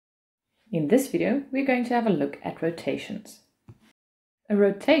In this video, we're going to have a look at rotations. A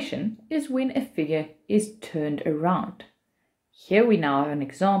rotation is when a figure is turned around. Here we now have an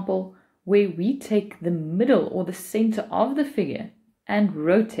example where we take the middle or the center of the figure and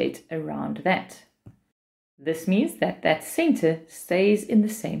rotate around that. This means that that center stays in the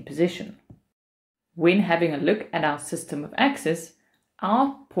same position. When having a look at our system of axes,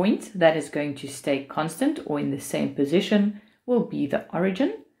 our point that is going to stay constant or in the same position will be the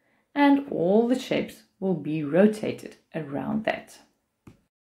origin, and all the shapes will be rotated around that.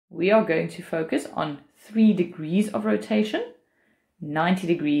 We are going to focus on 3 degrees of rotation: 90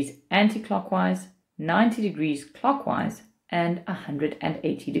 degrees anti-clockwise, 90 degrees clockwise, and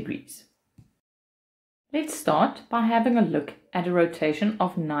 180 degrees. Let's start by having a look at a rotation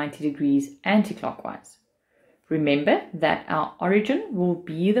of 90 degrees anti-clockwise. Remember that our origin will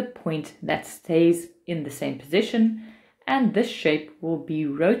be the point that stays in the same position, and this shape will be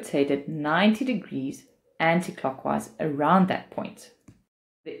rotated 90 degrees anti-clockwise around that point.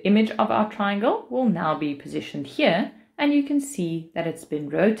 The image of our triangle will now be positioned here, and you can see that it's been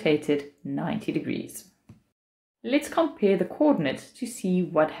rotated 90 degrees. Let's compare the coordinates to see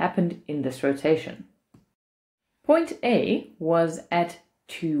what happened in this rotation. Point A was at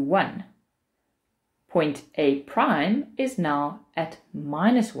 2, 1. Point A prime is now at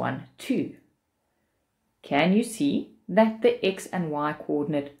 -1, 2. Can you see that the x and y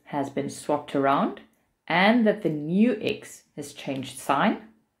coordinate has been swapped around and that the new x has changed sign?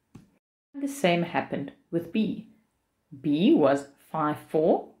 The same happened with B. B was 5,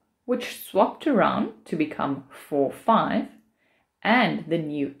 4, which swapped around to become 4, 5, and the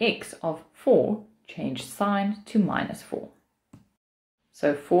new x of 4 changed sign to -4.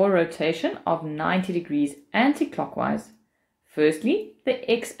 So for a rotation of 90 degrees anti-clockwise, firstly the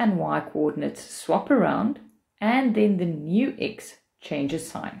x and y coordinates swap around, and then the new x changes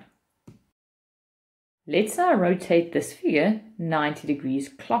sign. Let's now rotate this figure 90 degrees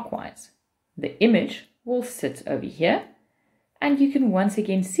clockwise. The image will sit over here, and you can once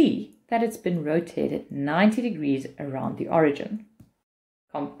again see that it's been rotated 90 degrees around the origin.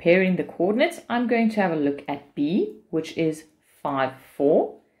 Comparing the coordinates, I'm going to have a look at B, which is 5,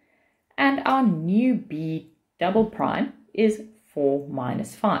 4, and our new B double prime is 4,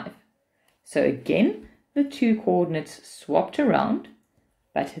 -5. So again, the two coordinates swapped around,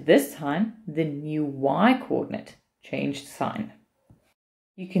 but this time the new y coordinate changed sign.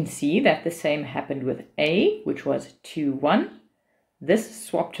 You can see that the same happened with A, which was 2, 1. This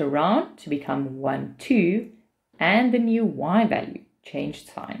swapped around to become 1, 2, and the new y value changed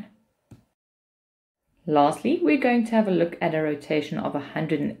sign. Lastly, we're going to have a look at a rotation of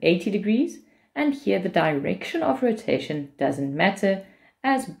 180 degrees, and here the direction of rotation doesn't matter,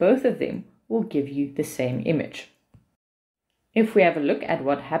 as both of them will give you the same image. If we have a look at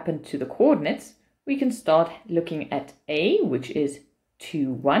what happened to the coordinates, we can start looking at A, which is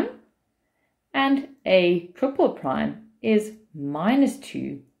 2, 1, and A triple prime is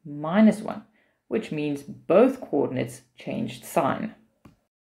 -2, -1, which means both coordinates changed sign.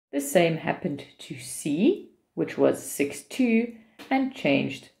 The same happened to C, which was 6, 2, and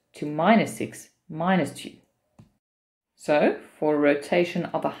changed to -6, -2. So, for a rotation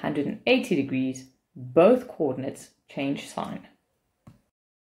of 180 degrees, both coordinates change sign.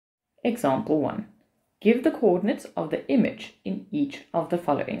 Example 1. Give the coordinates of the image in each of the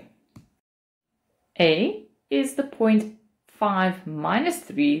following. A is the point 5,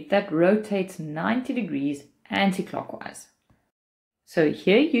 -3 that rotates 90 degrees anti-clockwise. So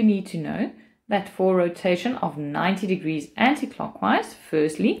here you need to know that for rotation of 90 degrees anti-clockwise,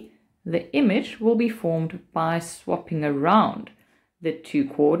 firstly, the image will be formed by swapping around the two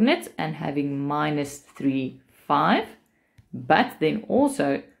coordinates and having -3, 5, but then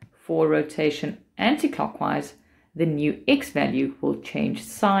also for rotation anti-clockwise, the new x value will change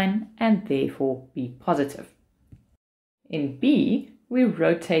sign and therefore be positive. In B, we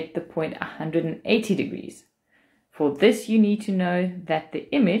rotate the point 180 degrees. For this, you need to know that the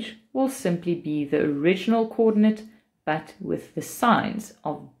image will simply be the original coordinate, but with the signs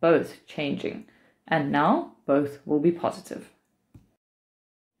of both changing, and now both will be positive.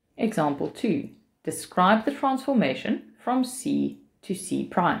 Example 2. Describe the transformation from C to C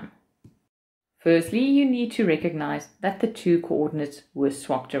prime. Firstly, you need to recognize that the two coordinates were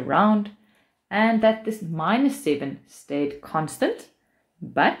swapped around and that this -7 stayed constant,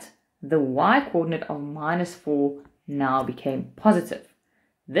 but the y coordinate of -4 now became positive.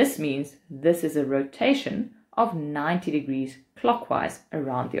 This means this is a rotation of 90 degrees clockwise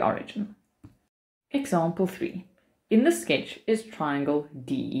around the origin. Example 3. In the sketch is triangle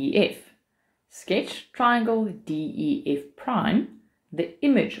DEF. Sketch triangle DEF prime the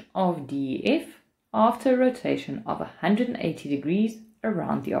image of DEF after a rotation of 180 degrees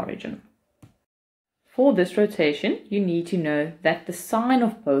around the origin. For this rotation, you need to know that the sign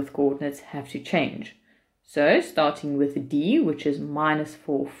of both coordinates have to change. So starting with D, which is minus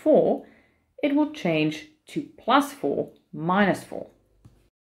 4, 4, it will change to plus 4, minus 4.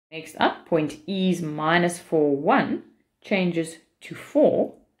 Next up, point E's minus 4, 1 changes to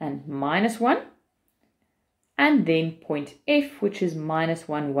 4 and minus 1. And then point F, which is minus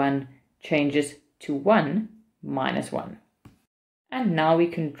 1, 1, changes to 1, minus 1. And now we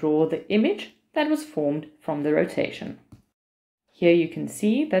can draw the image that was formed from the rotation. Here you can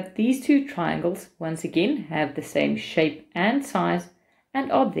see that these two triangles once again have the same shape and size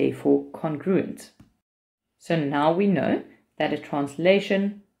and are therefore congruent. So now we know that a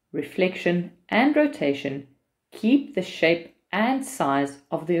translation, reflection and rotation keep the shape and size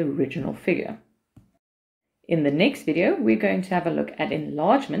of the original figure. In the next video, we're going to have a look at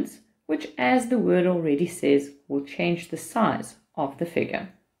enlargements, which, as the word already says, will change the size of the figure.